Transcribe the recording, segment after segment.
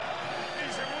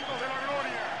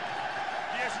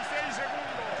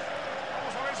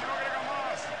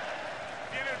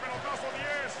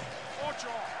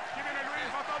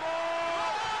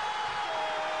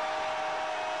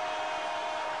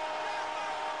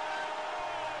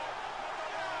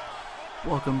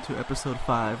Welcome to episode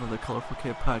 5 of the Colorful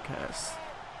Kid Podcast.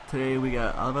 Today we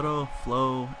got Alvaro,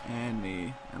 Flo, and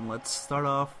me. And let's start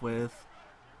off with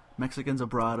Mexicans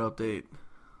Abroad update.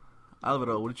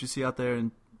 Alvaro, what did you see out there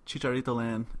in Chicharito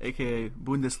land, aka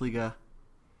Bundesliga?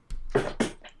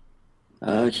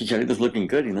 Chicharito's looking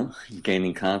good, He's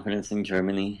gaining confidence in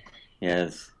Germany. He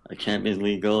has a Champions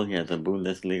League goal. He has a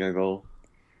Bundesliga goal.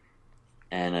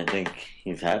 And I think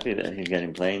he's happy that he's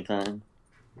getting playing time.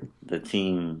 The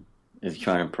team is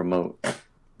trying to promote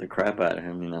the crap out of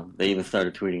him, They even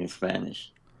started tweeting in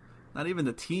Spanish. Not even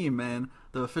the team, man.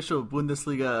 The official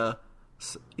Bundesliga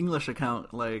English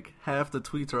account, like, half the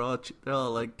tweets are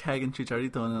all like, tagging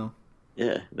Chicharito in them.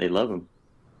 Yeah, they love him.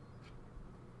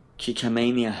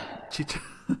 Chichamania.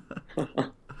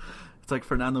 It's like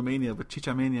Fernando Mania, but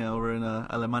Chichamania over in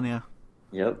Alemania.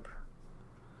 Yep.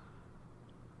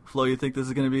 Flo, you think this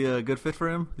is going to be a good fit for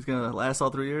him? He's going to last all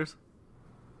 3 years?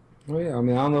 Oh yeah, I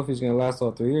don't know if he's going to last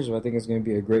all 3 years, but I think it's going to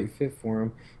be a great fit for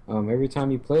him. Every time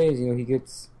he plays, he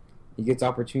gets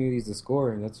opportunities to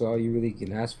score, and that's all you really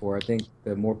can ask for. I think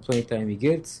the more playing time he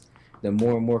gets, the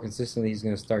more and more consistently he's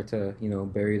going to start to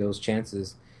bury those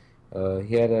chances.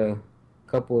 He had a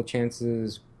couple of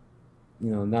chances,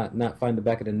 not find the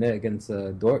back of the net against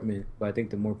Dortmund, but I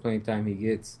think the more playing time he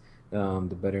gets,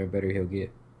 the better and better he'll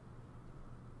get.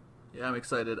 Yeah, I'm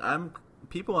excited.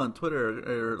 People on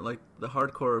Twitter, or like the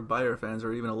hardcore Bayer fans,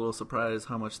 are even a little surprised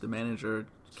how much the manager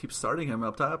keeps starting him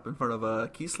up top in front of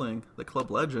Kiesling, the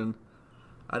club legend.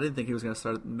 I didn't think he was going to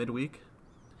start midweek.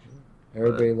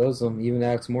 Everybody loves him, even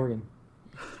Alex Morgan.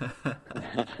 For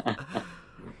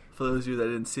those of you that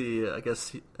didn't see, I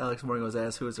guess Alex Morgan was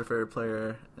asked who was her favorite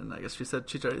player, and I guess she said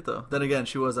Chicharito. Then again,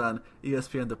 she was on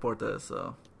ESPN Deportes,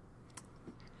 so...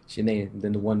 She named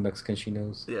then the one Mexican she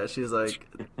knows. Yeah, she's like,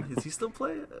 is he still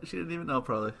playing? She didn't even know,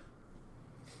 probably.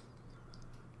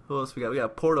 Who else we got? We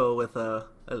got Porto with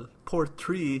Port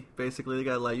 3, basically. They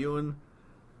got Layun,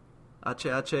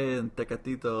 HH, and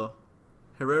Tecatito.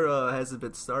 Herrera hasn't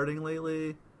been starting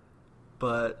lately,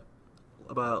 but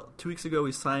about 2 weeks ago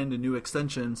he signed a new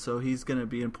extension, so he's going to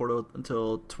be in Porto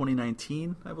until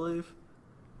 2019, I believe.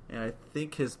 And I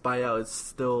think his buyout is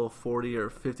still 40 or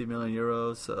 50 million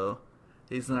euros, so...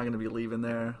 he's not going to be leaving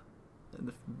there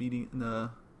in the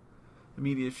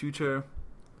immediate future.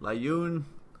 Layun,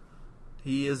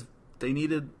 they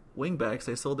needed wing backs.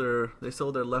 They sold their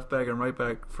left back and right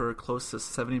back for close to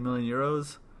 70 million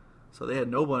euros. So they had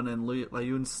no one, and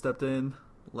Layun stepped in.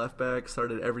 Left back,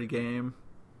 started every game.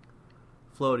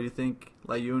 Flo, do you think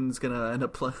Layun's going to end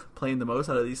up playing the most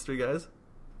out of these three guys?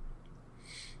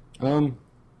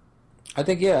 I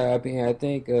think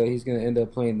he's going to end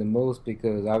up playing the most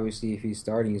because obviously if he's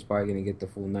starting, he's probably going to get the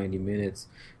full 90 minutes.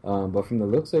 But from the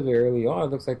looks of it early on,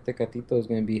 it looks like Tecatito is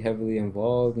going to be heavily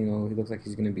involved. He looks like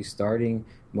he's going to be starting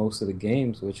most of the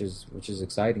games, which is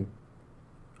exciting.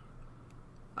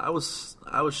 I was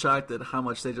shocked at how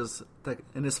much they just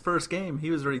in his first game he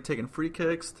was already taking free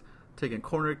kicks, taking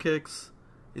corner kicks.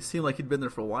 It seemed like he'd been there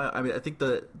for a while. I mean, I think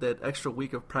that extra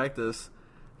week of practice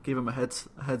gave him a heads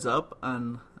up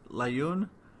on Layun,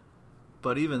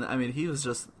 but even he was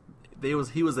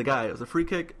the guy. It was a free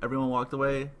kick. Everyone walked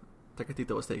away.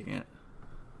 Tecatito was taking it.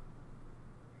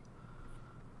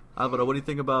 Alvaro, what do you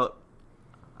think about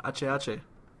HH?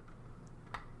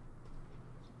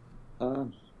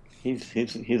 He's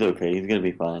okay. He's gonna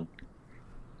be fine.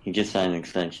 He just signed an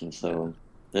extension, so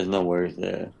there's no worries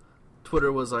there.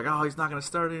 Twitter was like, "Oh, he's not gonna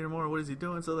start anymore. What is he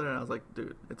doing?" So there, and I was like,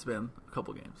 "Dude, it's been a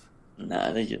couple games."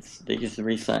 Nah, they just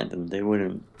re-signed him. They're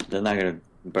not gonna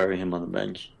bury him on the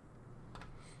bench.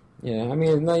 Yeah,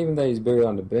 it's not even that he's buried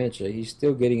on the bench. He's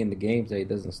still getting in the games that he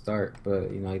doesn't start.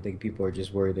 But I think people are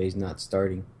just worried that he's not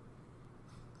starting.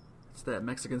 It's that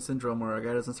Mexican syndrome where a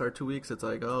guy doesn't start 2 weeks. It's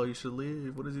like, oh, you should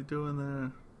leave. What is he doing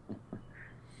there?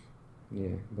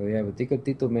 But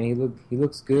Tito, man, he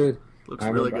looks good. Looks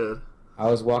really good.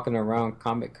 I was walking around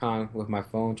Comic Con with my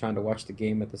phone trying to watch the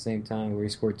game at the same time where he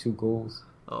scored 2 goals.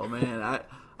 Oh man,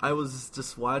 I was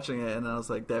just watching it and I was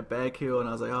like that back heel and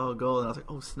I was like, oh, goal, and I was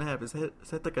like, oh snap, is that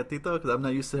Tecatito? Because I'm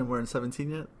not used to him wearing 17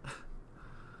 yet.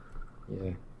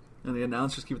 Yeah. And the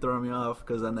announcers keep throwing me off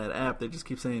because on that app they just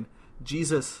keep saying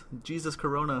Jesus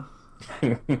Corona.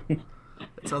 It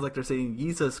sounds like they're saying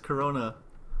Jesus Corona.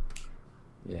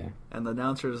 Yeah. And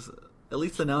at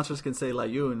least the announcers can say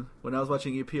Layun. When I was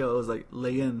watching EPO, it was like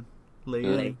Layun.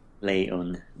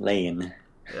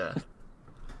 Yeah.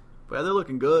 But yeah, they're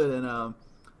looking good, and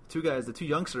the two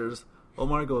youngsters,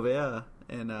 Omar Govea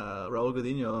and Raul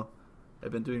Godinho,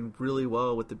 have been doing really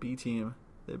well with the B team.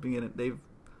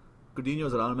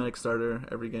 Godinho's an automatic starter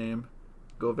every game.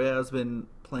 Govea's been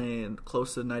playing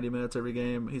close to 90 minutes every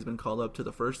game. He's been called up to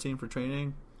the first team for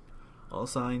training. All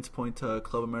signs point to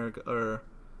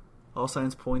all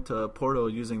signs point to Porto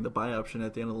using the buy option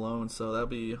at the end of the loan. So that'll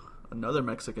be another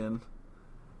Mexican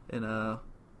in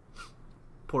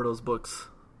Porto's books.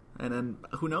 And then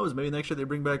who knows? Maybe next year they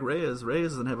bring back Reyes.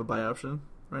 Reyes doesn't have a buy option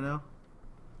right now.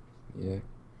 Yeah.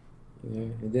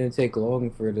 It didn't take long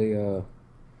for the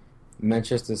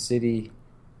Manchester City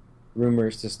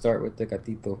rumors to start with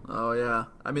Tecatito. Oh yeah,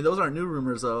 I mean those aren't new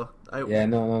rumors though.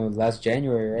 No, last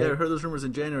January, right? Yeah, I heard those rumors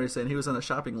in January saying he was on a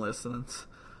shopping list, and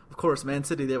of course, Man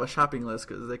City, they have a shopping list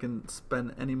because they can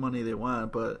spend any money they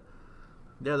want. But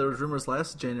yeah, there was rumors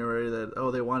last January that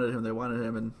they wanted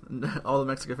him, and all the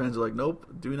Mexican fans are like, nope,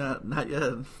 not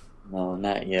yet. No,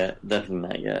 not yet. Definitely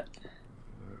not yet.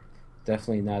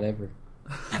 Definitely not ever.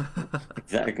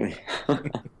 Exactly.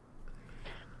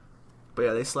 But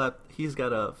yeah, he's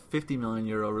got a €50 million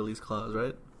release clause,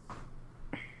 right?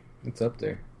 It's up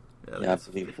there. Yeah, I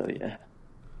believe so, yeah.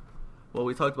 Well,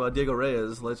 we talked about Diego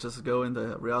Reyes. Let's just go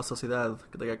into Real Sociedad.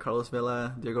 They got Carlos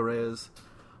Vela, Diego Reyes.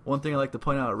 One thing I like to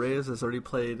point out, Reyes has already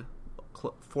played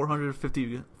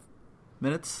 450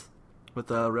 minutes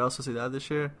with Real Sociedad this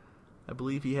year. I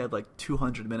believe he had like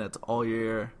 200 minutes all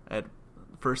year at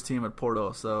first team at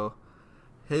Porto. So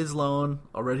his loan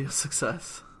already a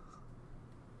success.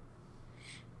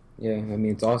 Yeah, I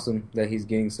mean, it's awesome that he's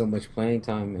getting so much playing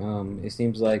time. It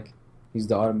seems like he's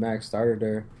the automatic starter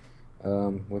there,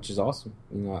 which is awesome.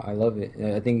 I love it.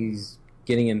 I think he's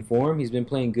getting in form. He's been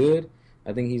playing good.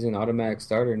 I think he's an automatic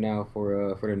starter now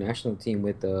for the national team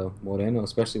with Moreno,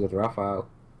 especially with Rafa out.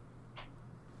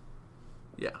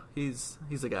 Yeah, he's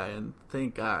a guy, and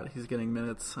thank God he's getting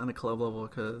minutes on a club level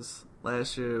because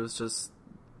last year it was just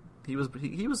he was.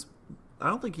 I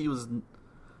don't think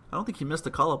he missed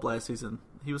a call up last season.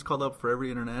 He was called up for every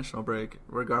international break,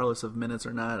 regardless of minutes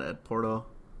or not at Porto.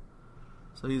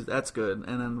 So that's good.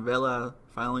 And then Vela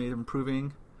finally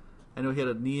improving. I know he had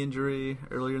a knee injury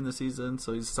earlier in the season,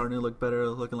 so he's starting to look better,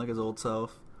 looking like his old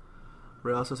self.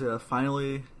 Real Sociedad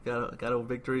finally got a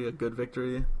victory, a good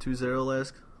victory,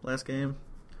 2-0 last game.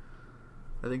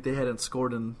 I think they hadn't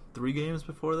scored in 3 games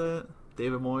before that.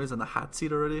 David Moyes on the hot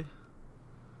seat already.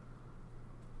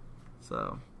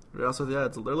 So Real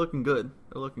Sociedad, they're looking good.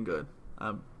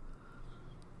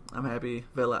 I'm happy.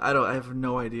 Vela, I have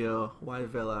no idea why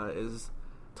Vela is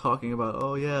talking about,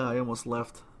 oh yeah, I almost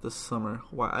left this summer.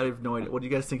 Why? I have no idea. What do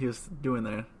you guys think he was doing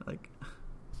there? Like,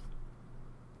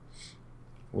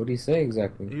 what did he say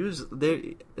exactly? He was there.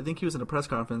 I think he was in a press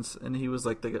conference, and he was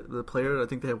like the player. I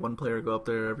think they have one player go up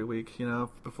there every week,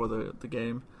 before the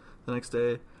game, the next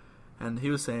day, and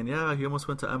he was saying, yeah, he almost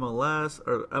went to MLS,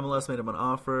 or MLS made him an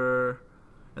offer.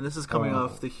 And this is coming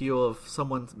off the heel of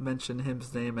someone mentioned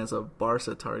his name as a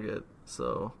Barca target.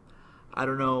 So, I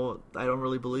don't know. I don't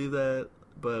really believe that.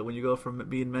 But when you go from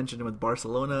being mentioned with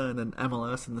Barcelona and then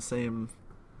MLS in the same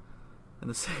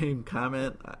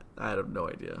comment, I have no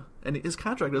idea. And his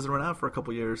contract doesn't run out for a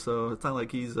couple years, so it's not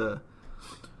like he's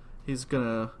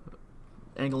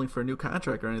angling for a new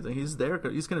contract or anything. He's there.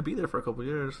 He's gonna be there for a couple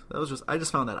years. I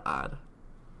just found that odd.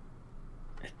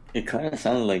 It kind of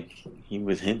sounded like he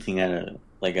was hinting at an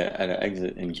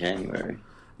exit in January.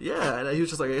 Yeah, and he was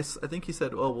just like, I think he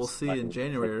said, "Oh, we'll see in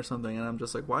January or something." And I'm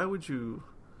just like, why would you?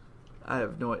 I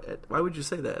have no idea. Why would you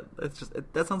say that?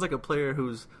 That sounds like a player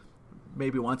who's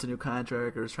maybe wants a new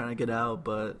contract or is trying to get out.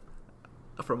 But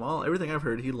from everything I've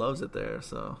heard, he loves it there.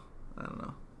 So I don't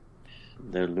know.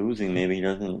 They're losing. Maybe he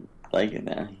doesn't like it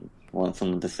now. He wants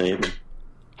someone to save him.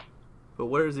 But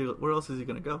where else is he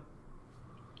going to go?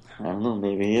 I don't know.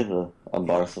 Maybe he is a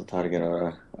Barca target,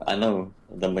 or I know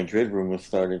the Madrid rumor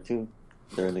started too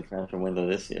during the transfer window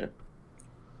this year.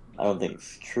 I don't think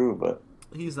it's true, but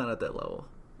he's not at that level.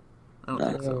 I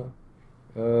don't think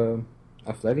so.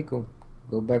 Atletico,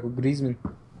 go back with Griezmann.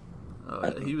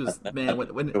 He was when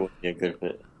it would be a good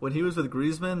fit. When he was with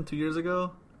Griezmann 2 years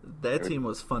ago, that team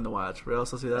was fun to watch. Real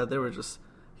Sociedad,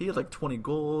 he had like 20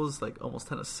 goals, like almost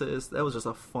 10 assists. That was just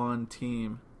a fun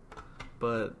team,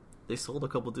 but they sold a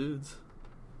couple dudes.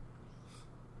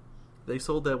 They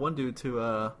sold that one dude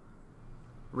to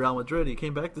Real Madrid. He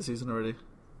came back this season already.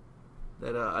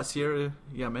 That Asier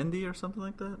Yamendi or something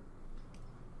like that.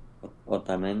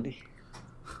 Otamendi?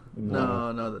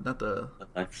 No, not the.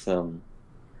 That's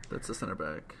the center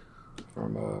back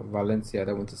from Valencia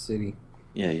that went to City.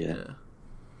 Yeah.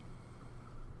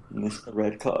 Missed the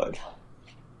red card.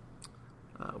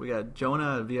 We got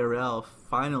Jonah Villarreal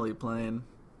finally playing.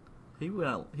 He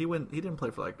didn't play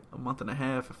for like a month and a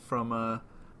half from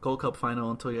Gold Cup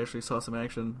final until he actually saw some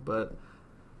action. But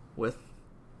with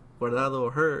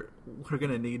Guardado hurt, we're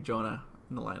gonna need Jonah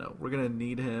in the lineup. We're gonna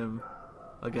need him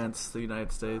against the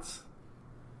United States.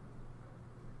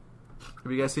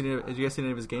 Have you guys seen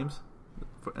any of his games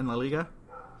in La Liga?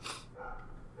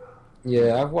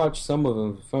 Yeah, I've watched some of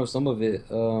him. From some of it,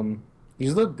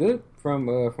 he's looked good from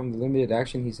the limited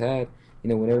action he's had.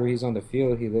 Whenever he's on the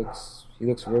field, he looks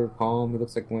very calm. He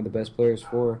looks like one of the best players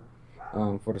for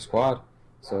the squad.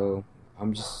 So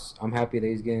I'm happy that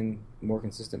he's getting more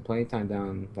consistent playing time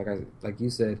down. Like you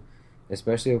said,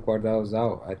 especially if Guardado's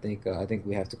out, I think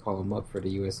we have to call him up for the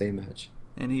USA match.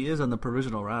 And he is on the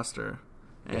provisional roster.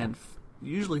 And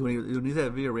usually when he's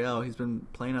at Villarreal, he's been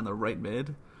playing on the right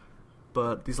mid.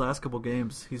 But these last couple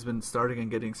games, he's been starting and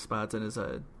getting spots in his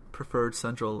preferred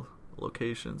central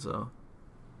location. So,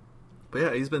 but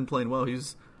yeah, he's been playing well. He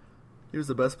was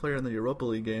the best player in the Europa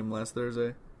League game last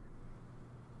Thursday.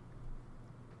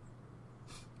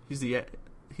 He's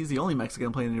the only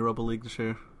Mexican playing in the Europa League this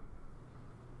year.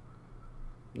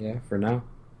 Yeah, for now.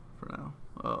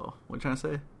 Oh, what are you trying to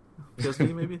say?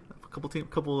 PSV maybe? A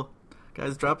couple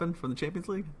guys dropping from the Champions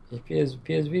League? Yeah,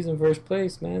 PSV's in first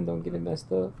place, man. Don't get it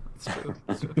messed up.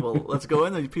 That's true. Well, let's go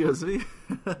into PSV.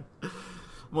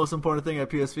 Most important thing at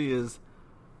PSV is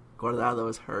Guardado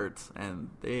is hurt, and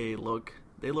they look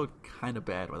kind of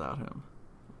bad without him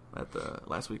at the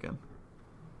last weekend.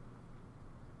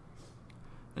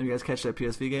 Did you guys catch that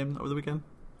PSV game over the weekend?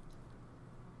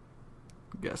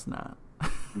 Guess not.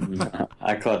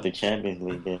 I caught the Champions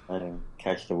League game. I didn't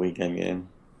catch the weekend game.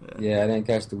 Yeah, I didn't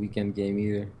catch the weekend game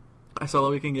either. I saw the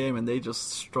weekend game, and they just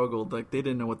struggled. Like, they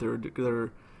didn't know what they were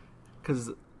doing.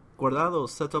 Because Guardado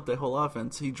sets up that whole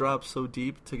offense. He drops so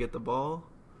deep to get the ball,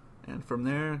 and from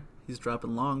there, he's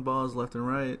dropping long balls left and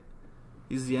right.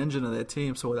 He's the engine of that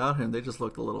team, so without him, they just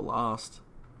looked a little lost.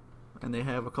 And they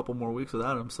have a couple more weeks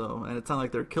without him, and it's not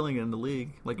like they're killing it in the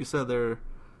league. Like you said, they're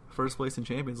first place in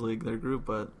Champions League, their group,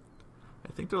 but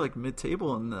I think they're like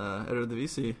mid-table in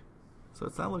Eredivisie. So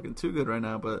it's not looking too good right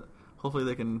now, but hopefully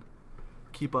they can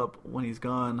keep up when he's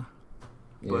gone.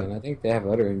 Yeah, and I think they have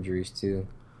other injuries too.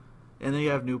 And they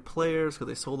have new players because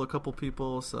they sold a couple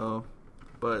people. So,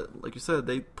 but like you said,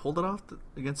 they pulled it off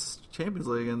against Champions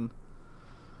League. And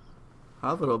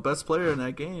Alvaro, best player in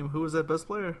that game. Who was that best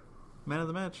player? Man of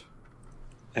the match.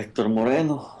 Hector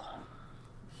Moreno.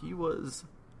 He was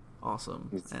awesome.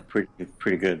 He's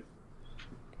pretty good.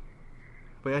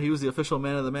 But yeah, he was the official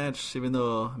man of the match, even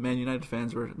though Man United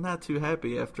fans were not too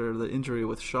happy after the injury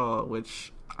with Shaw,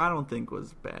 which I don't think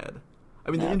was bad.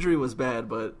 I mean, the injury was bad,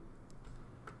 but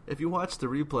if you watch the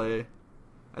replay,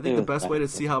 I think the best way to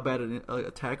see how bad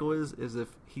a tackle is if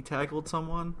he tackled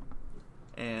someone,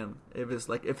 and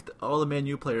if all the Man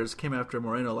U players came after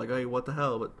Moreno, like, hey, what the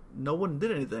hell? But no one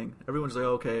did anything. Everyone's like,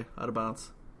 oh, okay, out of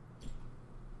bounds.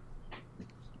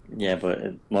 Yeah,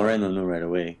 but Moreno knew right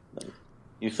away. Like,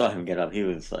 you saw him get up. He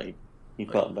was like, he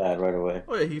felt bad right away.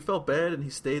 Oh yeah, he felt bad, and he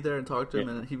stayed there and talked to him,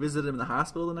 and he visited him in the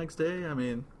hospital the next day. I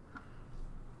mean,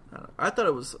 I thought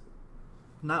it was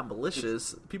not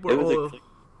malicious. It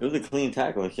was a clean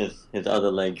tackle. It's just his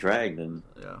other leg dragged, and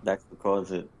that's what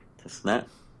caused it to snap.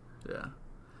 Yeah,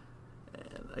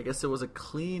 and I guess it was a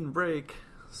clean break,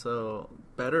 so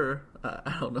better.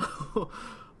 I don't know,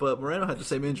 but Moreno had the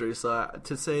same injury, so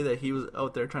to say that he was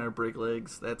out there trying to break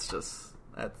legs, I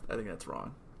think that's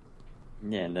wrong.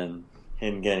 Yeah, and then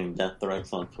him getting death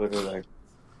threats on Twitter, like,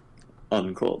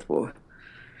 uncalled for.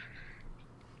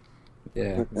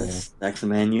 Yeah, that's the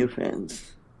Man U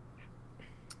fans.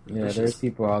 Yeah, there's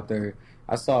people out there.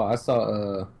 I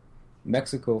saw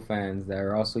Mexico fans that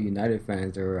are also United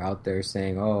fans that were out there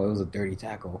saying, "Oh, it was a dirty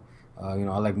tackle." I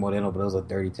like Moreno, but it was a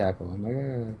dirty tackle. I'm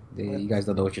like, you guys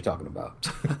don't know what you're talking about.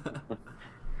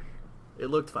 It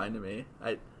looked fine to me.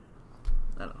 I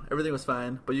don't know. Everything was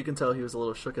fine, but you can tell he was a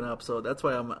little shooken up. So that's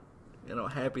why I'm,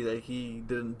 happy that he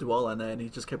didn't dwell on that and he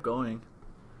just kept going.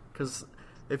 Because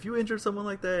if you injure someone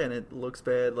like that and it looks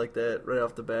bad like that right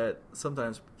off the bat,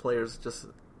 sometimes players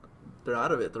they're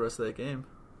out of it the rest of that game.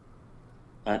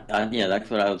 Yeah, that's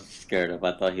what I was scared of.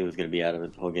 I thought he was going to be out of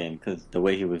it the whole game because the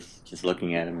way he was just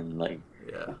looking at him and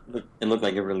it looked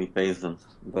like it really fazed him.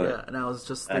 But yeah, and I was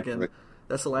just thinking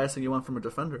that's the last thing you want from a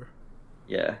defender.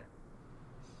 Yeah.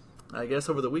 I guess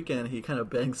over the weekend he kind of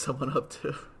banged someone up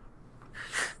too.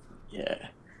 Yeah.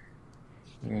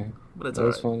 But it's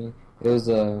alright. Funny. It was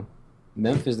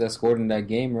Memphis that scored in that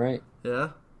game, right? Yeah.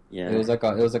 Yeah. It was like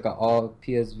a all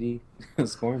PSV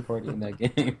scoring party in that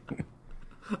game.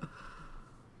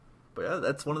 But yeah,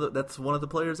 that's one of the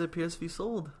players that PSV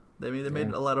sold. They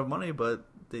made a lot of money, but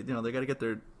they got to get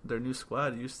their new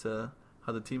squad used to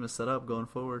how the team is set up going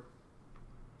forward.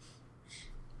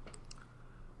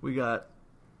 We got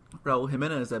Raul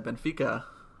Jimenez at Benfica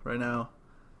right now.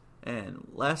 And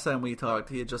last time we talked,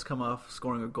 he had just come off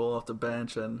scoring a goal off the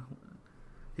bench, and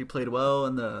he played well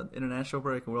in the international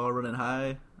break, and we're all running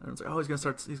high. And it's like, oh, he's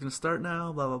gonna start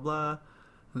now, blah blah blah.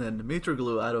 And then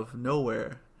Mitroglou, out of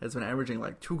nowhere, has been averaging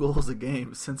like 2 goals a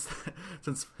game since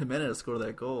Jimenez scored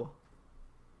that goal.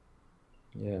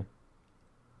 Yeah.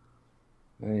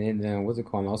 And then what's it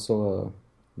called? Also,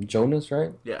 Jonas,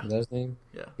 right? Yeah. Is that his name?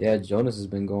 Yeah. Yeah, Jonas has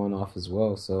been going off as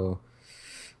well. So,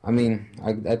 I mean,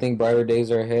 I think brighter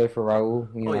days are ahead for Raul.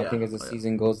 I think as the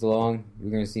season goes along,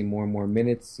 we're going to see more and more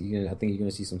minutes. I think you're going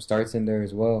to see some starts in there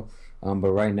as well.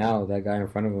 But right now, that guy in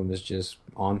front of him is just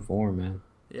on form, man.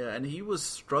 Yeah, and he was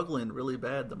struggling really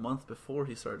bad the month before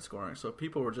he started scoring. So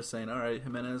people were just saying, all right,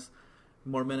 Jimenez,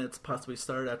 more minutes, possibly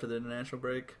start after the international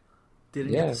break.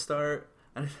 Didn't get to start.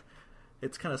 And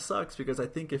it kind of sucks because I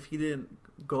think if he didn't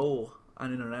go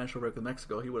on international break with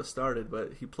Mexico, he would have started.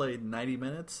 But he played 90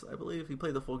 minutes, I believe. He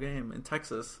played the full game in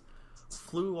Texas,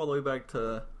 flew all the way back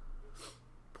to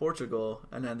Portugal,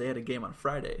 and then they had a game on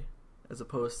Friday as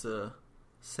opposed to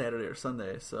Saturday or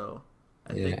Sunday. So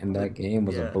I think and that game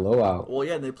was a blowout. Well,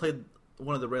 yeah, they played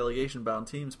one of the relegation-bound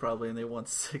teams probably, and they won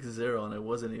 6-0, and it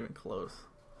wasn't even close.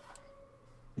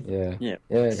 Yeah.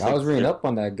 I was reading up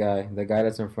on that guy, the guy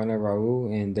that's in front of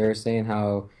Raul, and they're saying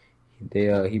how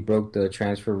he broke the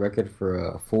transfer record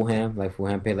for Fulham. Like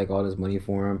Fulham paid like all this money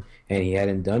for him, and he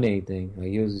hadn't done anything. Like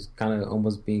he was kind of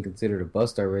almost being considered a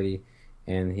bust already,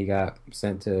 and he got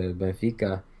sent to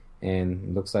Benfica,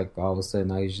 and looks like all of a sudden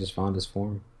now he's just found his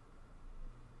form.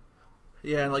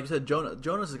 Yeah, and like you said,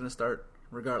 Jonas is going to start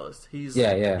regardless. He's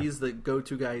the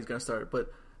go-to guy. He's going to start,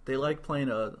 but they like playing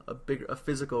a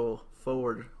physical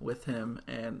forward with him,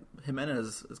 and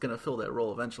Jimenez is going to fill that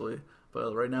role eventually.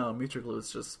 But right now, Mitroglou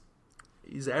is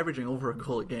he's averaging over a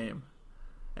goal a game.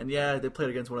 And yeah, they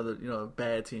played against one of the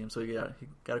bad teams, so he got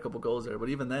a couple goals there. But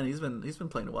even then, he's been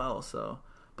playing well. So,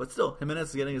 but still, Jimenez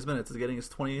is getting his minutes. He's getting his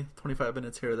 20, 25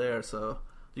 minutes here or there. So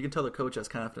you can tell the coach has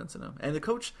confidence in him. And the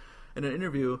coach, in an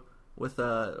interview with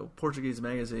a Portuguese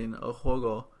magazine, O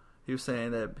Jogo, he was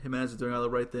saying that Jimenez is doing all the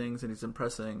right things and he's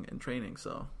impressing in training.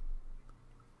 So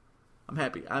I'm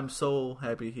happy. I'm so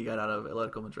happy he got out of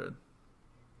Atletico Madrid.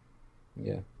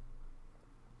 Yeah.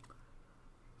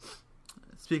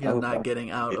 Speaking of not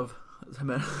getting out of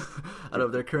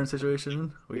their current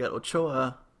situation, we got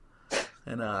Ochoa,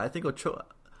 and I think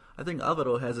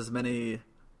Alvaro has as many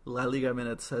La Liga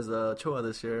minutes as Ochoa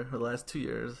this year, or the last 2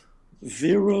 years.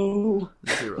 Zero.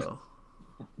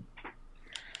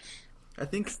 I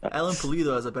think Alan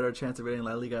Pulido has a better chance of getting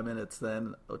La Liga minutes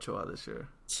than Ochoa this year.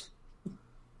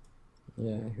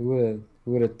 Yeah, who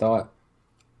would have thought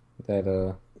that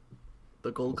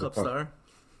the Gold Cup star?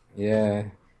 Yeah,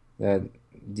 that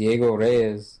Diego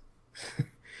Reyes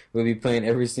will be playing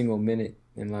every single minute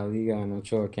in La Liga, and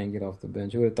Ochoa can't get off the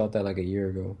bench. Who would have thought that like a year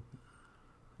ago?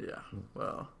 Yeah,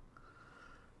 well,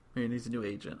 maybe he needs a new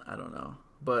agent. I don't know,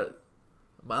 but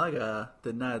Malaga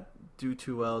did not do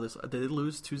too well. Did they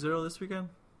lose 2-0 this weekend?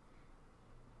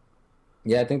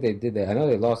 Yeah, I think they did that. I know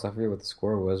they lost. I forget what the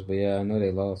score was, but yeah, I know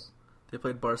they lost. They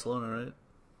played Barcelona, right?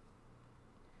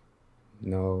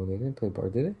 No, they didn't play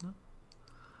did they? No.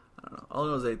 I don't know. All I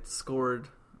know is they scored.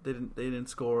 They didn't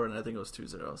score, and I think it was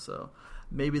 2-0. So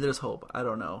maybe there's hope. I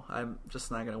don't know. I'm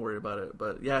just not going to worry about it.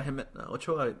 But yeah,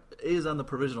 Ochoa is on the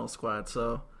provisional squad,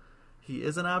 so he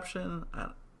is an option.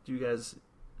 Do you guys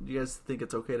think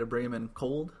it's okay to bring him in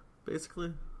cold,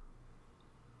 basically?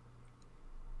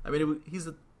 I mean, he's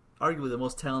arguably the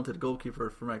most talented goalkeeper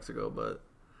for Mexico, but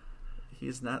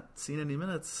he's not seen any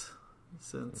minutes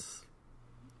since,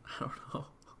 I don't know.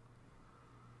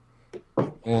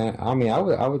 I mean, I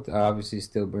would obviously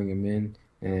still bring him in,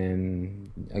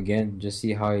 and again, just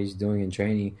see how he's doing in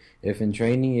training. If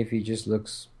he just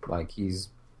looks like he's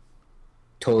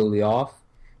totally off,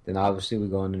 then obviously we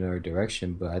go in another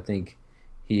direction. But I think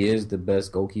he is the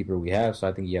best goalkeeper we have, so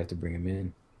I think you have to bring him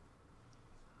in.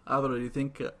 Alvaro, do you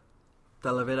think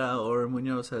Talavera or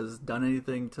Munoz has done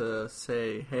anything to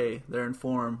say, hey, they're in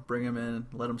form, bring him in,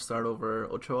 let him start over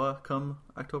Ochoa come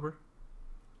October?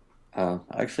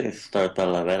 Actually, start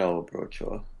Talavera over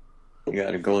Ochoa. You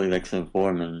got a goalie that's in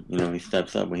form, and he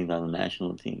steps up when he's on the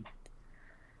national team.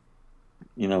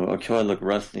 Ochoa looked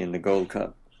rusty in the Gold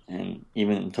Cup, and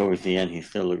even towards the end, he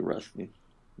still looked rusty.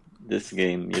 This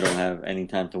game, you don't have any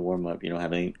time to warm up. You don't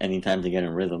have any time to get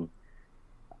in rhythm.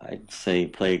 I'd say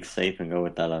play it safe and go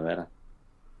with Talavera.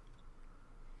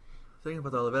 Thinking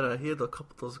about Talavera, he had a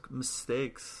couple of those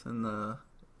mistakes in the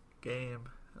game.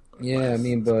 Yeah, I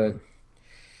mean, but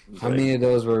how many of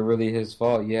those were really his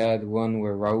fault? Yeah, the one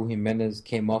where Raul Jimenez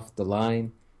came off the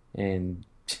line and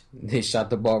they shot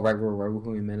the ball right where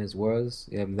Raul Jimenez was.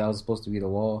 Yeah, that was supposed to be the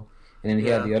wall. And then he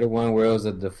had Yeah. the other one where it was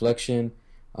a deflection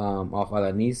off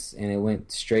Alanis, and it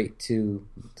went straight to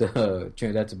the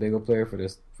Trinidad Tobago player for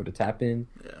the tap in.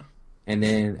 Yeah. And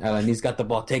then Alanis got the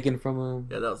ball taken from him.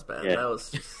 Yeah, that was bad. Yeah. That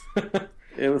was just,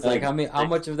 It was Like how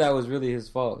much of that was really his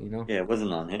fault, you know? Yeah, it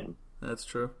wasn't on him. that's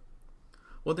true.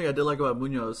 One thing I did like about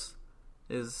Munoz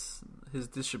is his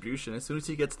distribution. As soon as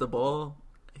he gets the ball,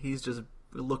 he's just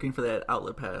looking for that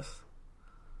outlet pass.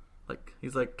 Like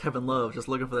he's like Kevin Love, just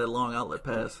looking for that long outlet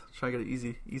pass, trying to get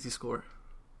an easy score.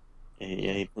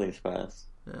 Yeah, he plays fast.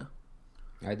 Yeah,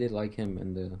 I did like him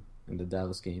in the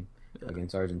Dallas game Yeah.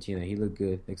 against Argentina. He looked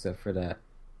good except for that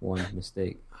one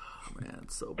mistake. oh man,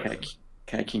 it's so bad.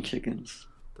 Catching chickens.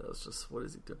 That was just, what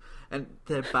is he doing? And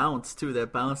that bounce too.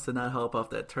 That bounce did not help off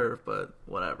that turf, but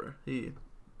whatever.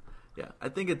 I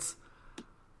think it's.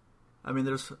 I mean,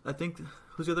 I think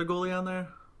who's the other goalie on there?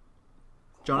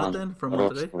 Jonathan from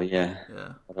Monterrey. Orozco, yeah.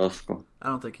 Yeah, Orozco. I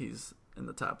don't think he's in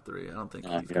the top three. I don't think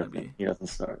Nah, he's gonna be. he doesn't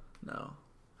start. No,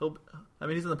 he'll. I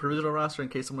mean, he's in the provisional roster in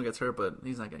case someone gets hurt, but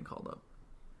he's not getting called up.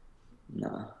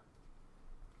 No.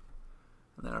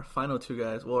 And then our final two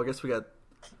guys. Well, I guess we got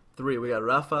three. We got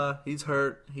Rafa. He's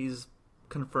hurt. He's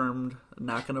confirmed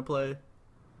not gonna play.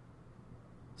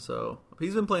 So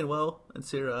he's been playing well in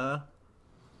Serie A.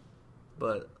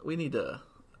 But we need to.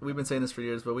 We've been saying this for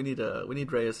years, but we need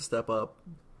Reyes to step up,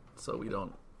 so we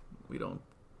don't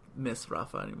miss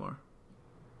Rafa anymore.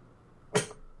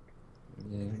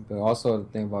 Yeah, but also the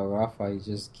thing about Rafa,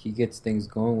 he gets things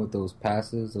going with those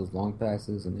passes, those long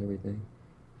passes, and everything.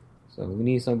 So we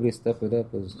need somebody to step it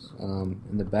up as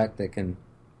in the back that can,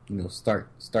 start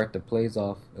the plays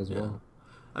off as well.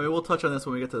 I mean, we'll touch on this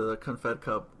when we get to the CONCACAF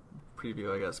Cup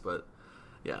preview, I guess. But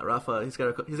yeah, Rafa, he's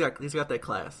got that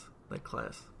class.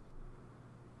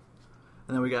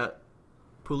 And then we got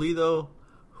Pulido.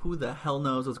 Who the hell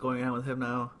knows what's going on with him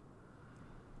now?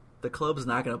 The club's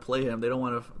not going to play him. They don't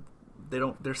want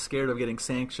to. They're scared of getting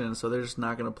sanctioned, so they're just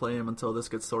not going to play him until this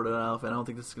gets sorted out. And I don't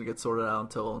think this is going to get sorted out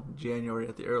until January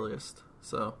at the earliest.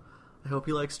 So I hope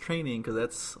he likes training because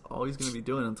that's all he's going to be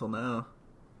doing until now.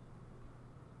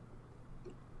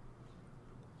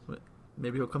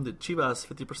 Maybe he'll come to Chivas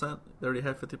 50%. They already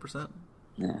had 50%.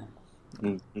 Yeah.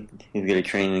 He's gonna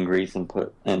train in Greece and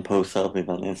post selfies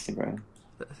on Instagram.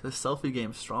 The selfie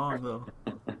game's strong though.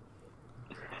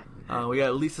 We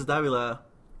got Ulises Davila.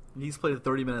 He's played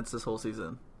 30 minutes this whole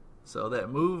season. So that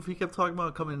move he kept talking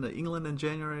about coming to England in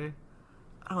January,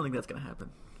 I don't think that's gonna happen.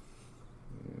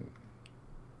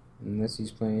 Unless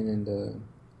he's playing in the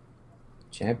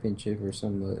championship or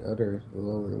some other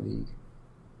lower league.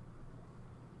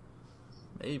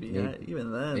 Maybe.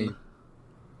 Even then. Maybe.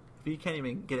 If he can't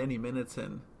even get any minutes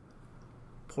in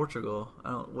Portugal,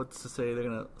 what's to say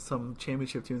some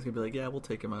championship team's gonna be like, yeah, we'll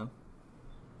take him on.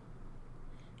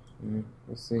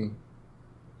 We'll see.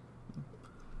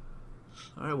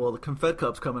 All right, well, the CONCACAF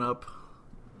Cup's coming up.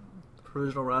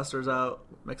 Provisional roster's out.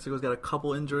 Mexico's got a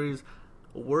couple injuries.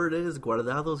 Word is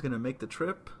Guardado's gonna make the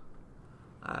trip.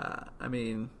 I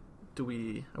mean, are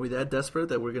we that desperate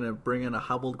that we're gonna bring in a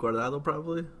hobbled Guardado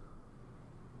probably?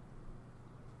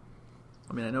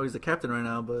 I mean, I know he's the captain right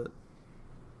now, but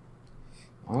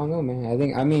I don't know, man.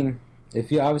 If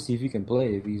he can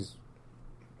play, if he's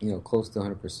close to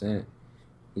 100%,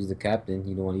 he's the captain.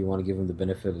 You want to give him the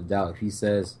benefit of the doubt. If he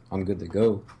says I'm good to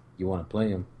go, you want to play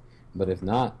him. But if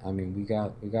not, I mean, we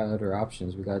got other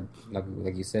options. We got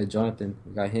like you said, Jonathan.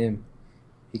 We got him.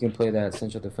 He can play that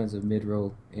central defensive mid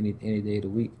role any day of the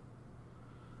week.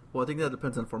 Well, I think that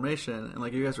depends on formation. And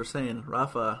like you guys were saying,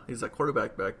 Rafa, he's a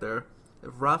quarterback back there.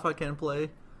 If Rafa can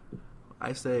play,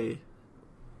 I say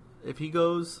if he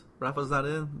goes, Rafa's not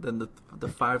in, then the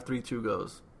 5-3-2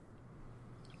 goes.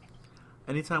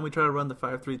 Anytime we try to run the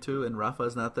 5-3-2 and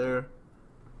Rafa's not there,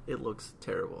 it looks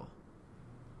terrible.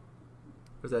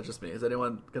 Or is that just me? Is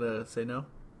anyone going to say no?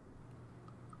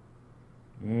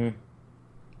 A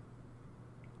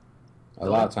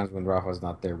lot of times when Rafa's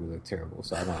not there, we look terrible.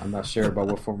 So I'm not sure about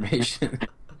what formation.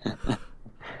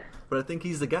 But I think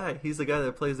he's the guy. He's the guy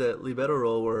that plays that libero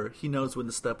role where he knows when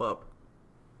to step up.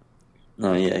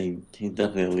 No, yeah, he's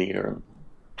definitely a leader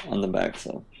on the back,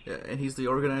 so. Yeah, and he's the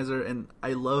organizer, and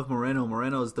I love Moreno.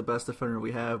 Moreno is the best defender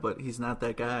we have, but he's not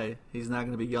that guy. He's not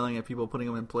going to be yelling at people, putting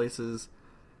them in places.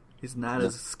 He's not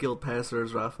as skilled passer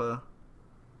as Rafa.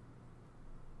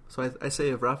 So I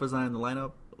say if Rafa's not in the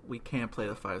lineup, we can't play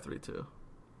the 5-3-2.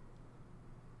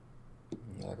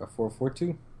 Like a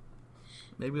 4-4-2?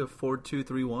 Maybe a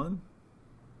 4-2-3-1?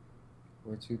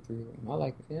 4-2-3. I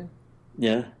like it, yeah.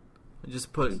 Yeah.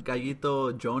 Just put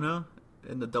Gallito Jonah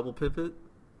in the double pivot.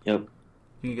 Yep.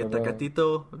 You can get What about-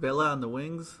 Tecatito Vela on the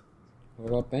wings. What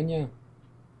about Peña?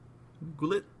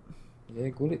 Gullit. Yeah,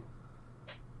 Gullit.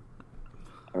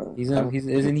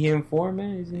 Isn't he in form,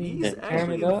 man? He's tearing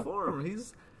actually it in up? form.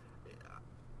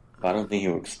 I don't think he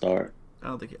would start. I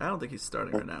don't think he's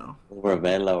starting right now. Over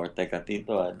Vela or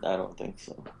Tecatito, I don't think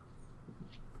so.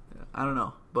 Yeah, I don't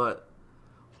know, but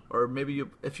or maybe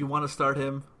if you want to start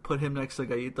him, put him next to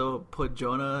Gallito, put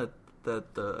Jonah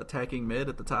at the attacking mid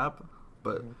at the top,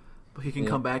 but he can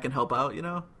come back and help out, you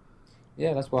know?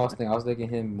 Yeah, that's what I was thinking. I was thinking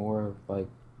him more like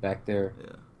back there,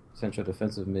 central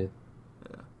defensive mid.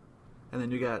 Yeah, and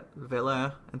then you got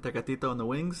Vela and Tecatito on the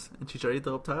wings and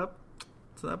Chicharito up top.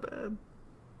 It's not bad.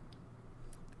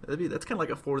 That's kind of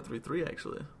like a 4-3-3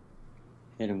 actually.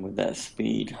 Hit him with that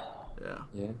speed.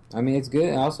 Yeah. I mean, it's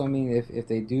good. Also, I mean, if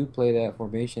they do play that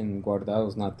formation,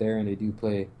 Guardado's not there, and they do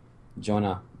play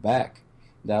Jonah back,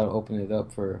 that'll open it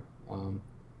up for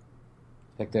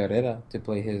Hector Herrera to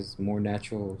play his more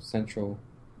natural central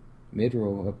mid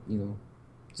role,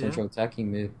 central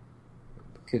attacking mid.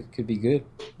 Could be good.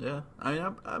 Yeah, I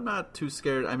mean, I'm not too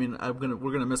scared. I mean,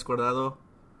 we're gonna miss Guardado,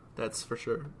 that's for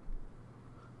sure.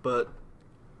 But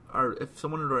if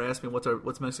someone were to ask me what's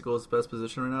Mexico's best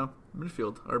position right now,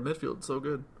 midfield. Our midfield's so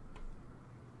good.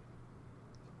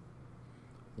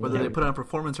 Whether they put on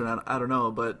performance or not, I don't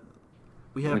know. But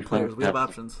we have players. We have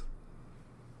options.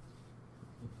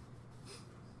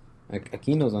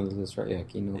 Aquino's on the list, right? Yeah,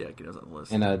 Aquino. Yeah, Aquino's on the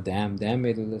list. And Dan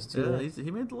made the list too. Yeah, right?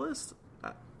 he made the list.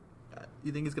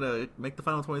 You think he's gonna make the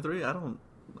final 23? I don't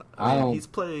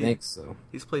think so.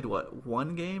 He's played what?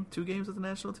 1 game, 2 games with the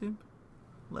national team.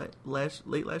 Late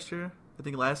last year, I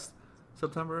think last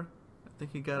September, I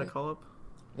think he got a call up.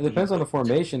 It depends on the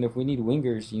formation. If we need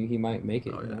wingers, he might make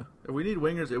it. Oh yeah. If we need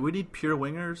wingers, if we need pure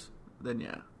wingers, then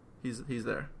yeah, he's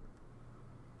there.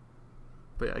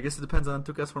 But yeah, I guess it depends on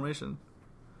Tuca's formation.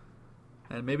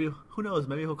 And maybe, who knows?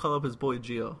 Maybe he'll call up his boy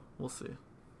Gio. We'll see.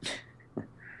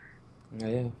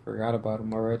 Yeah, forgot about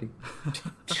him already.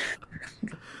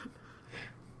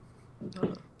 Yeah,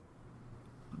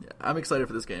 I'm excited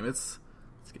for this game.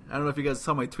 I don't know if you guys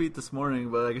saw my tweet this morning,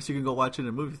 but I guess you can go watch it in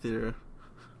a movie theater.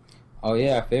 Oh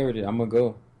yeah, I favored it. I'm gonna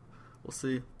go. We'll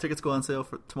see. Tickets go on sale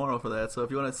for tomorrow for that. So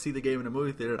if you want to see the game in a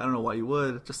movie theater, I don't know why you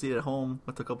would. Just see it at home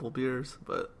with a couple of beers,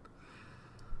 but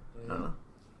I don't know.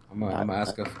 I'm gonna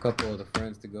ask a couple of the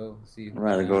friends to go see. I'd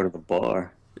rather go to the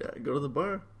bar. Yeah, go to the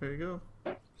bar. There you go.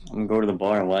 I'm gonna go to the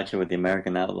bar and watch it with the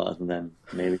American Outlaws, and then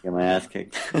maybe get my ass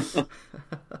kicked.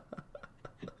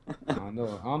 I don't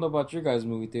know about your guys'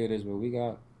 movie theaters, but we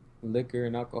got liquor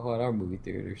and alcohol at our movie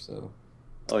theater. So.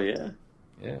 Oh yeah.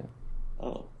 Yeah.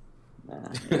 Oh.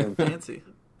 Nah. Fancy.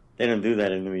 They don't do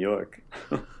that in New York.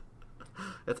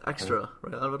 That's extra,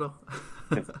 right, Alvaro?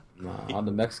 Nah, all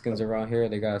the Mexicans around here,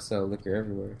 they gotta sell liquor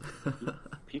everywhere.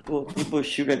 People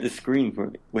shoot at the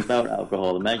screen without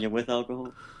alcohol. Imagine with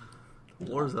alcohol.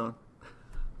 Warzone.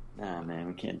 Nah, man,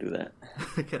 we can't do that.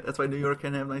 That's why New York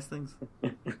can't have nice things.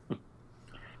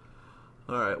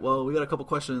 All right, well, we got a couple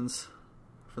questions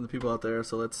from the people out there,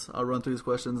 so I'll run through these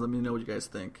questions. Let me know what you guys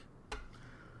think.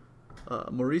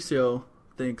 Mauricio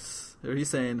he's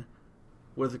saying,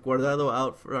 with Guardado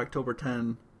out for October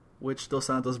 10, which Dos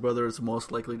Santos brother is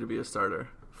most likely to be a starter?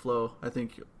 Flo, I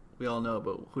think we all know,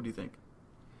 but who do you think?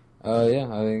 Yeah,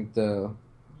 I think the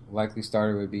likely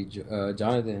starter would be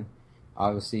Jonathan.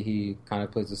 Obviously, he kind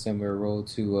of plays a similar role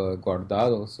to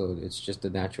Guardado, so it's just a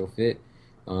natural fit.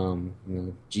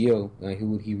 Gio, who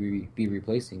would he be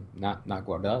replacing? Not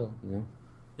Guardado, you know?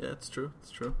 Yeah, it's true.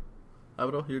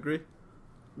 Alvaro, you agree?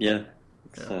 Yeah,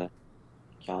 it's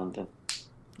Jonathan.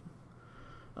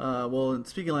 Well, in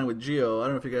speaking line with Gio, I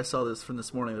don't know if you guys saw this from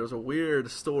this morning. There was a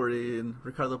weird story, and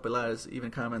Ricardo Peláez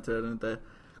even commented that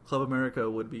Club America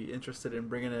would be interested in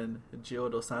bringing in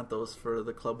Gio Dos Santos for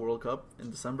the Club World Cup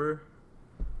in December.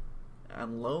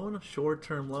 On loan,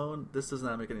 short-term loan. This does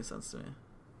not make any sense to me.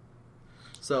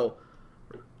 So,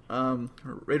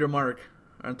 Raider Mark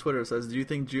on Twitter says, do you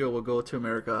think Gio will go to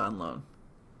America on loan?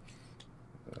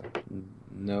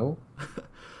 No.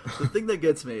 The thing that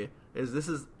gets me is this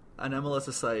is an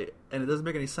MLS site, and it doesn't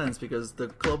make any sense because the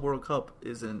Club World Cup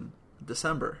is in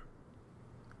December.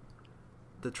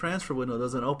 The transfer window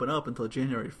doesn't open up until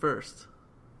January 1st.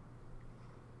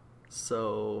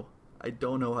 So I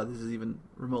don't know how this is even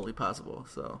remotely possible.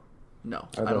 So, no,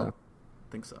 I don't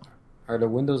think so. Are the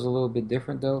windows a little bit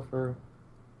different though for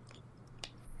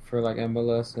like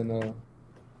MLS and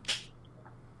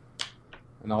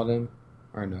all them,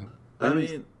 or no? I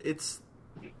mean, it's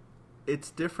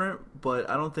different, but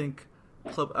I don't think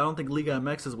Liga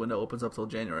MX's window opens up till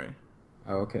January.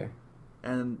 Oh, okay.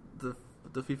 And the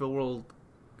FIFA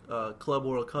Club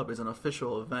World Cup is an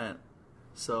official event,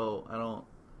 so I don't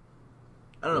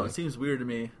know. It seems weird to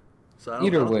me. So I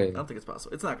don't think it's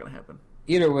possible. It's not going to happen.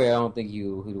 Either way, I don't think he'd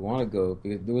want to go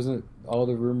because there wasn't all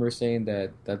the rumors saying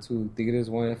that that's who Tigres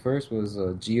wanted at first was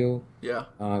Gio. Yeah.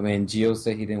 And Gio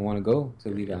said he didn't want to go to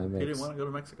Liga MX. He didn't want to go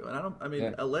to Mexico, and I mean,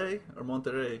 Yeah. LA or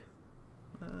Monterrey.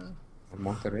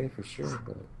 Monterrey for sure,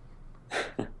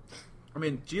 but I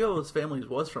mean, Gio's family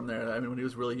was from there. I mean, when he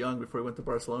was really young, before he went to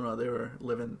Barcelona, they were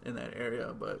living in that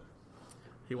area. But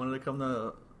he wanted to come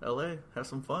to LA, have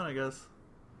some fun, I guess.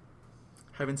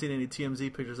 Haven't seen any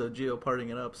TMZ pictures of Gio partying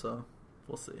it up, so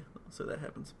we'll see. We'll see if that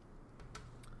happens.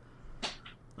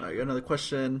 All right, got another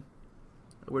question.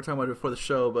 We were talking about it before the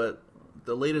show, but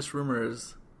the latest rumor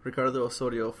is Ricardo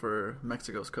Osorio for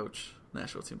Mexico's coach,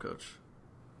 national team coach.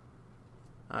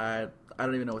 I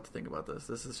don't even know what to think about this.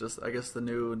 This is just, I guess, the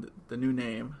new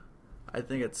name. I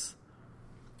think it's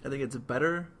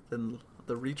better than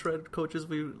the retread coaches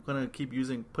we're gonna keep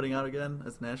putting out again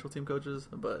as national team coaches.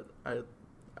 But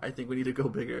I think we need to go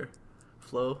bigger.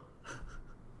 Flo.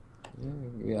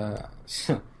 Yeah.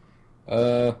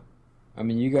 I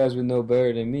mean, you guys would know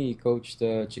better than me. He coached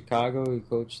Chicago. He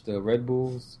coached the Red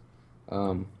Bulls.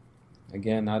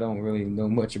 Again, I don't really know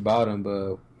much about him,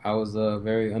 but I was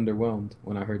very underwhelmed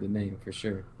when I heard the name, for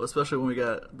sure. Well, especially when we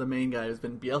got the main guy who's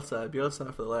been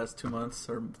Bielsa for the last 2 months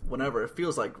or whenever. It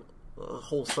feels like a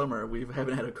whole summer we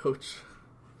haven't had a coach.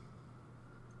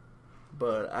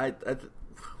 But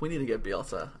we need to get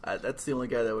Bielsa. That's the only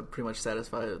guy that would pretty much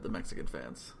satisfy the Mexican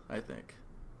fans, I think.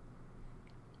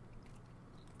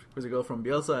 Because we go from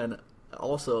Bielsa, and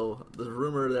also the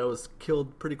rumor that was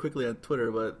killed pretty quickly on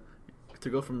Twitter, but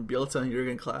to go from Bielsa and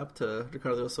Jurgen Klopp to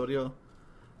Ricardo Osorio,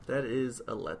 that is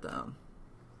a letdown.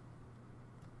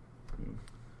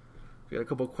 We got a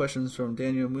couple of questions from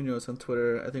Daniel Munoz on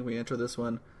Twitter. I think we answered this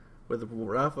one. With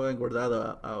Rafa and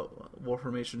Guardado out, what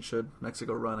formation should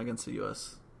Mexico run against the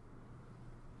U.S.?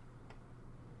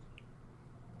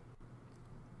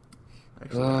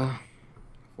 Actually,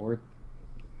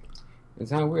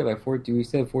 it's kind of weird. Like 4-2, we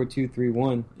said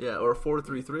 4-2-3-1. Yeah, or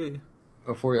 4-3-3.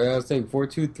 I was saying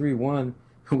 4-2-3-1.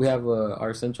 We have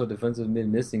our central defensive mid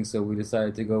missing, so we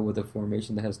decided to go with a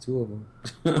formation that has two of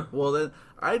them. Well, then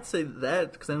I'd say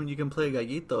that because then you can play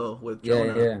Gallito with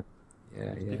Jonah.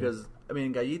 Yeah. Because I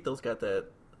mean, Gallito's got that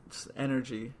just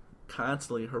energy,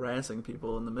 constantly harassing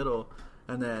people in the middle,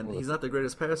 and then he's not the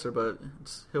greatest passer, but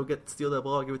he'll steal that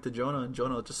ball, give it to Jonah, and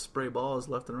Jonah will just spray balls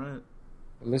left and right.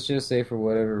 Let's just say for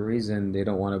whatever reason they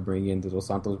don't want to bring in the Dos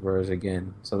Santos brothers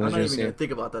again. So let's I'm not just even say gonna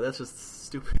think about that. That's just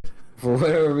stupid. For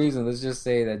whatever reason, let's just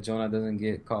say that Jonah doesn't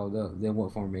get called up. Then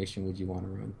what formation would you want to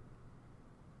run?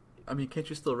 I mean, can't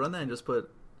you still run that and just put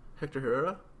Hector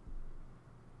Herrera?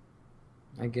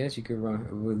 I guess you could run.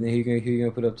 Then who you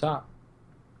gonna put up top?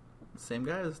 Same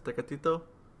guys, Tecatito,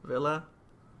 Vela,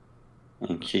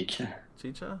 and Chicha.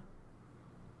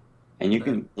 And you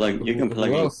can plug in. You can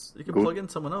plug in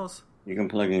someone else. You can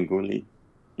plug in Gulli.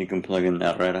 You can plug in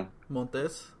Herrera.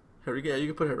 Montes. Yeah, you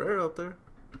can put Herrera up there.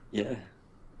 Yeah.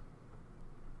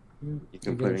 You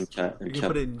can put in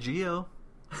put in Gio.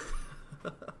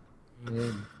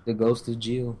 Yeah, the ghost of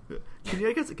Gio. Can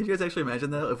you guys actually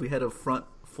imagine that if we had a front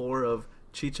four of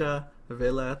Chicha,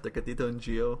 Vela, Tecatito, and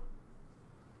Gio?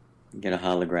 Get a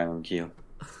hologram of Gio.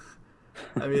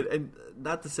 I mean, and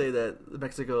not to say that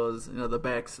Mexico's, the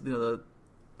backs, the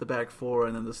back four,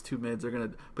 and then those two mids are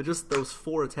gonna, but just those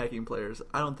four attacking players.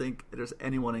 I don't think there's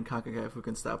anyone in CONCACAF who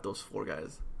can stop those four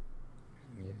guys.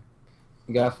 Yeah.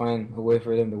 You gotta find a way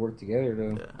for them to work together,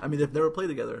 though. Yeah. I mean, they've never played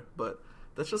together, but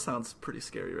that just sounds pretty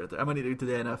scary right there. I might need to do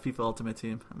that in a FIFA Ultimate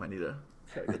Team. I might need to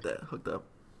get that hooked up.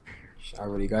 I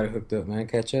already got it hooked up, man.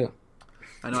 Catch up.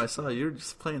 I know. I saw you're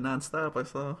just playing nonstop. I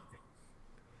saw.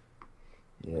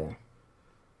 Yeah.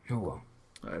 Oh well.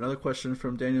 All right, another question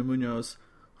from Daniel Munoz: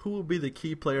 who will be the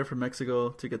key player for Mexico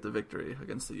to get the victory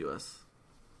against the U.S.?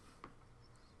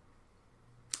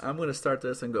 I'm going to start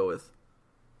this and go with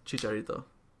Chicharito.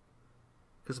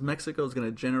 Because Mexico is going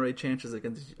to generate chances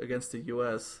against the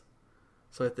U.S.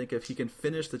 So I think if he can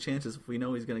finish the chances we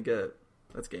know he's going to get,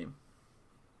 that's game.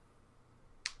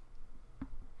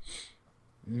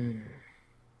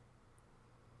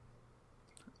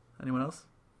 Anyone else?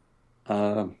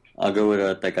 I'll go with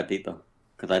Tecatito.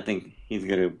 Because I think he's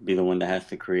going to be the one that has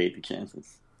to create the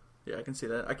chances. Yeah, I can see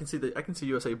that. I can see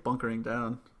USA bunkering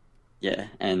down. Yeah,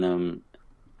 and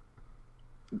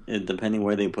depending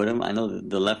where they put him, I know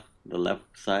the left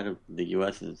side of the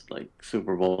U.S. is like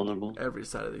super vulnerable. Every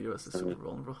side of the U.S. is super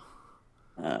vulnerable.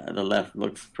 The left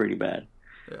looks pretty bad.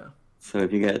 Yeah. So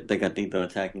if you get Tecatito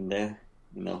attacking there,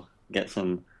 get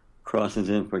some crosses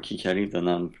in for Chicharito, and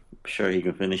I'm sure he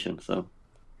can finish him. So,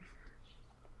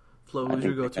 Flo, who's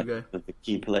your go-to guy? The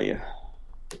key player.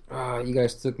 You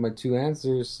guys took my two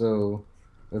answers, so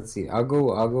Let's see. I'll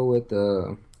go with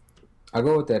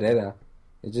Herrera.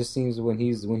 It just seems when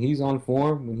he's on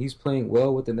form, when he's playing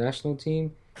well with the national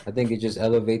team, I think it just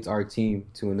elevates our team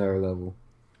to another level.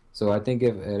 So I think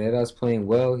if Herrera's playing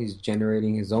well, he's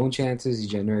generating his own chances. He's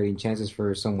generating chances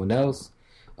for someone else.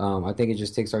 I think it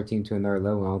just takes our team to another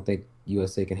level. I don't think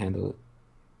USA can handle it.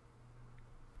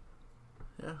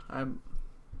 Yeah, I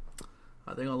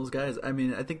think all those guys. I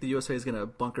mean, I think the USA is gonna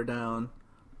bunker down.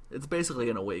 It's basically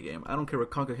an away game. I don't care what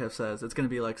CONCACAF says. It's gonna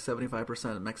be like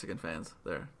 75% Mexican fans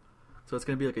there. So it's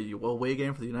gonna be like a away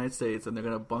game for the United States, and they're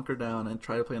gonna bunker down and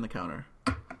try to play on the counter.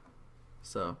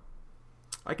 So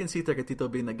I can see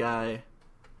Tecatito being the guy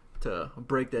to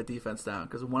break that defense down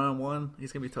because 1-on-1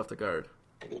 he's gonna be tough to guard.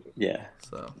 Yeah.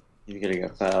 So He's gonna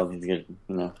get fouled. He's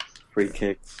gonna, free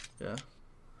kicks. yeah.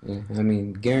 Yeah, I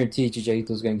mean, guaranteed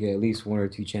Chicharito's going to get at least one or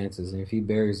two chances, and if he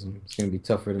buries them, it's going to be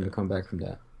tough for them to come back from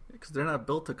that. Because they're not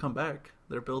built to come back.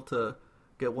 They're built to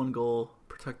get one goal,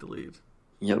 protect the lead.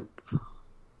 Yep.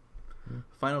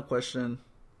 Final question.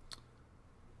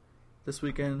 This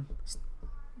weekend,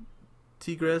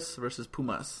 Tigres versus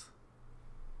Pumas.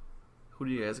 Who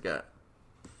do you guys got?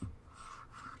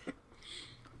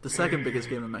 The second biggest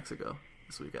game in Mexico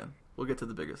this weekend. We'll get to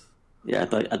the biggest. Yeah,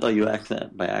 I thought you asked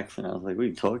that by accident. I was like, what are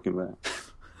you talking about?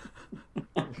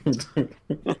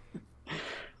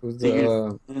 Who's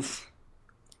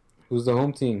the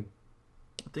home team?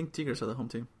 I think Tigres are the home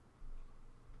team.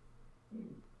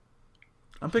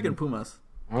 I'm picking Pumas.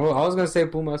 I was going to say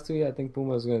Pumas too. Yeah, I think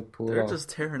Pumas going to pull it They're off. just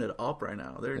tearing it up right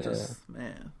now. They're just,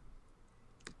 man.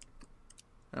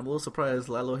 I'm a little surprised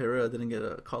Lalo Herrera didn't get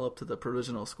a call up to the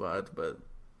provisional squad, but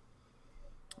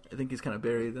I think he's kind of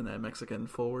buried in that Mexican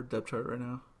forward depth chart right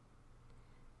now.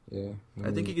 Yeah.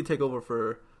 I think he could take over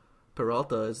for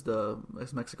Peralta as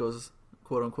Mexico's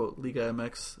quote-unquote Liga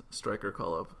MX striker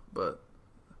call-up, but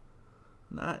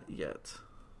not yet.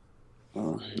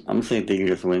 I'm saying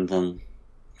Tigres wins on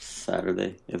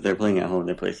Saturday. If they're playing at home,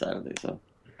 they play Saturday. So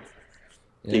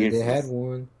yeah, they had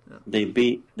one. They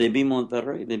beat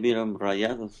Monterrey. They beat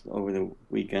Rayados over the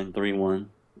weekend 3-1.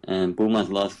 And Pumas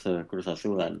lost to Cruz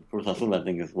Azul. And Cruz Azul, I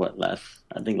think, is last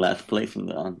place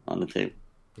on the table.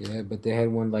 Yeah, but they had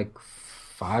won like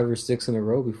 5 or 6 in a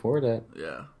row before that.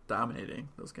 Yeah, dominating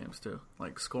those games too.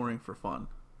 Like scoring for fun.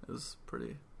 It's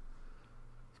pretty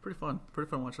fun. Pretty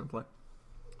fun watching them play.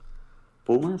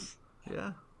 Pumas?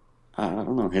 Yeah. I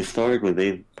don't know. Historically,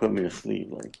 they put me to sleep.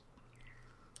 Like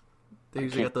they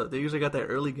usually got that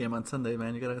early game on Sunday,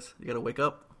 man. You gotta wake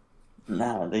up.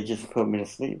 Nah, they just put me to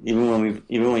sleep. Even when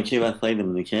Chivas played them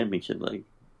in the championship, like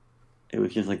it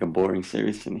was just like a boring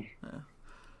series to me. Yeah.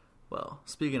 Well,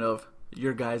 speaking of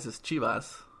your guys'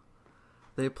 Chivas,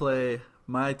 they play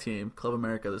my team, Club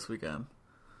America, this weekend.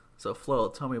 So, Flo,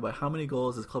 tell me about how many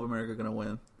goals is Club America gonna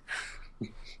win?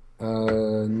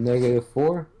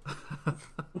 -4.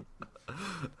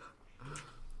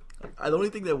 The only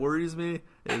thing that worries me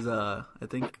is I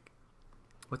think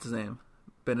what's his name?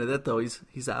 Benedetto,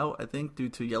 he's out, I think, due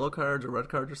to yellow cards or red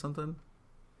cards or something.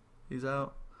 He's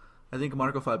out. I think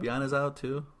Marco Fabian is out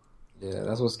too. Yeah,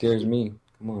 that's what scares me.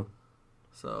 Come on.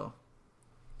 So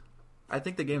I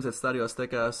think the game's at Stadio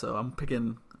Azteca, so I'm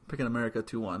picking America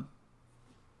 2-1.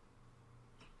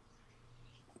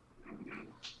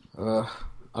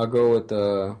 I'll go with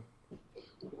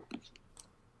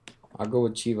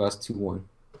Chivas 2-1.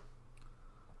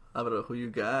 Alvaro, who you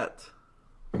got?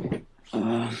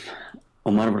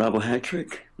 Omar Bravo hat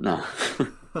trick? No.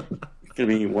 It's gonna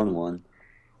be 1-1.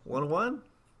 1-1?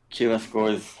 Chivas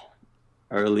scores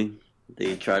early.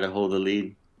 They try to hold the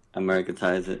lead. America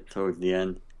ties it towards the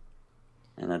end,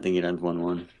 and I think it ends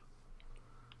 1-1.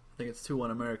 I think it's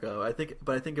 2-1 America. I think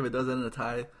if it does end in a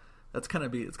tie, it's gonna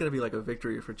be like a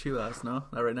victory for Chivas. No,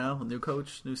 not right now. New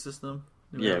coach, new system,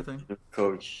 new everything. New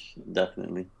coach,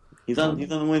 definitely. He's on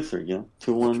the win streak,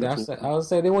 2-1. I would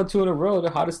say they won 2 in a row.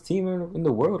 The hottest team in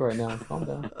the world right now. Calm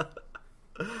down.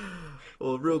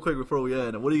 Well, real quick before we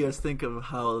end, what do you guys think of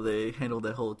how they handled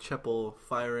that whole Chepo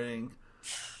firing?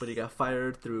 But he got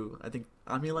fired through, I think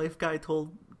OmniLife guy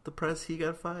told the press he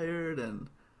got fired, and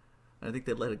I think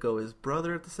they let it go his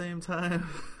brother at the same time.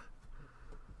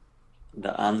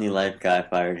 The OmniLife guy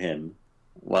fired him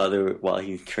while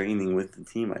he's training with the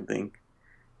team, I think.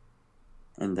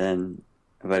 And then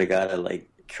Vergara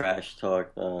trash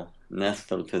talked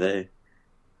Nestor today.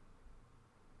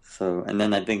 So, and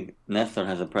then I think Nestor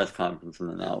has a press conference in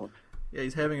an hour. Yeah,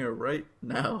 he's having it right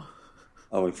now.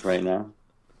 Oh, it's right now?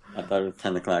 I thought it was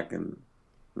 10 o'clock in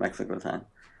Mexico time.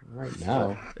 Right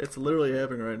now? It's literally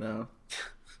happening right now.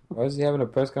 Why is he having a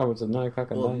press conference at 9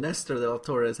 o'clock at night? Well, Nestor del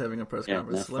Torre is having a press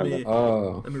conference. Nestor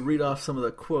Let me read off some of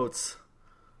the quotes.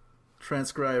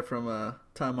 transcribed from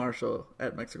Tom Marshall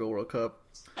at Mexico World Cup.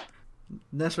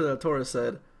 Nestor de la Torre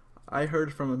said, "I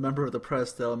heard from a member of the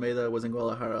press that Almeida was in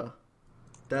Guadalajara."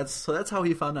 That's how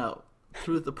he found out,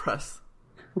 through the press.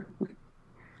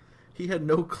 He had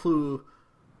no clue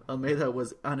Almeida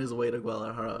was on his way to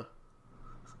Guadalajara.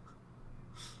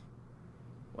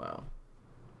 Wow.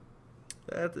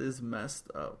 That is messed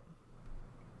up.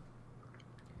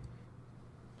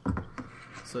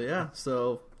 So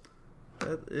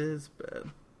that is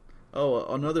bad. Oh,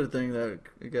 another thing that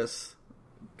I guess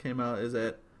came out is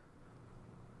that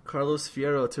Carlos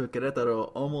Fierro to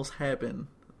Querétaro almost happened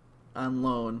on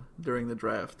loan during the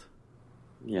draft.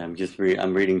 Yeah,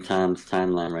 I'm reading Tom's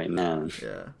timeline right now.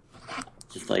 Yeah.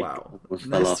 Just like wow.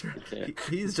 fell off the chair.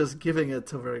 He's just giving it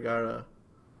to Vergara.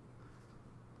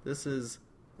 This is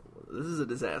a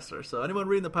disaster. So anyone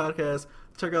reading the podcast,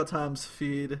 check out Tom's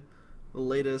feed. The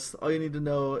latest. All you need to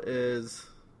know is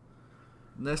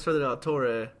Nestor de la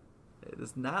Torre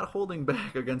is not holding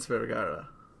back against Vergara.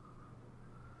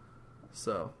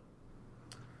 So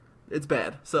it's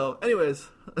bad. So anyways,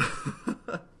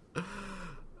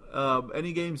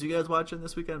 any games you guys watching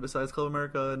this weekend besides Club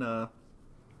America and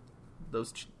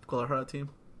those Guadalajara team?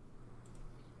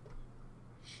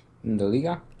 In the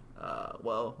Liga?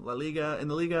 Well, La Liga, in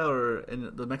the Liga or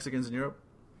in the Mexicans in Europe?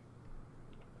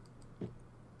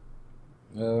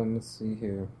 Let's see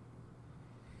here.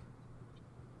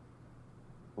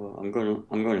 Well, I'm going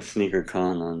to Sneaker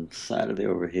Con on Saturday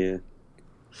over here,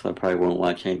 so I probably won't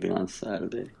watch anything on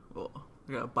Saturday. Well,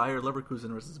 we got Bayer Leverkusen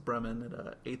versus Bremen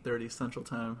at 8:30 Central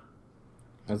Time.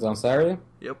 That's on Saturday?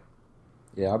 Yep.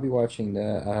 Yeah, I'll be watching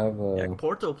that. I have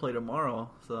Porto play tomorrow,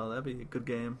 so that'd be a good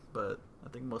game, but I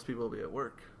think most people will be at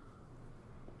work.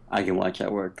 I can watch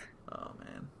at work. Oh,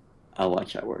 man. I'll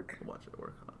watch at work. Watch at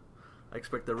work. I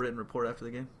expect a written report after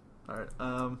the game. All right.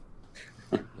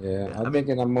 Yeah, I'm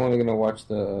thinking I'm only going to watch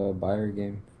the Bayer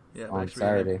game on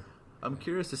Saturday. I'm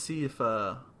curious to see if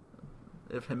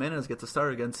Jimenez gets a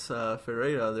start against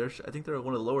Ferreira. I think they're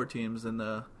one of the lower teams in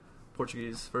the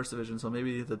Portuguese First Division, so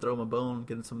maybe they throw them a bone,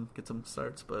 get some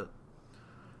starts. But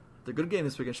the good game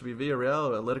this weekend should be Villarreal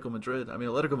or Atletico Madrid. I mean,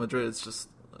 Atletico Madrid is just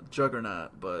a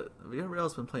juggernaut, but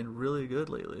Villarreal's been playing really good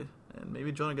lately, and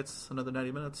maybe Jonah gets another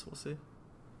 90 minutes. We'll see.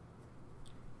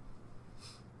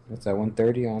 It's at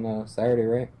 1:30 on Saturday,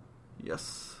 right?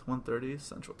 Yes, 1:30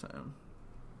 Central Time.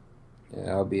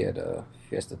 Yeah, I'll be at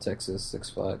Fiesta, Texas, Six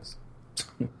Flags.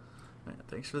 Man,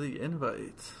 thanks for the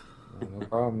invite. No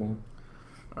problem, man.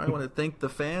 All right, I want to thank the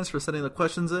fans for sending the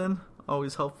questions in.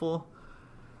 Always helpful.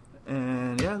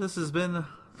 And yeah, this has been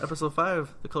episode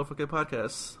 5, the Colorful Kid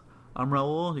Podcast. I'm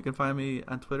Raul. You can find me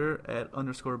on Twitter at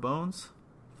 _bones.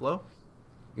 Flo?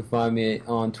 You can find me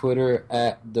on Twitter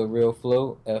at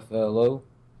TheRealFlo, FLO.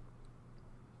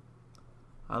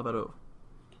 Alvaro.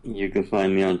 You can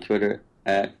find me on Twitter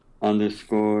at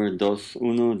 _21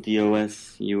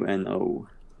 DOSUNO.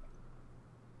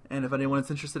 And if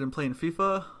anyone's interested in playing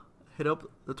FIFA, hit up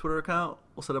the Twitter account.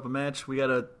 We'll set up a match. We got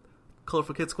a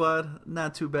Colorful Kid squad.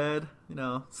 Not too bad.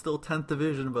 Still 10th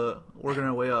division, but working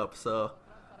our way up. So,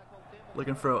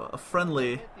 looking for a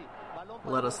friendly,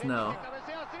 let us know.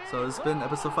 So, this has been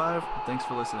episode 5. Thanks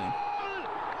for listening.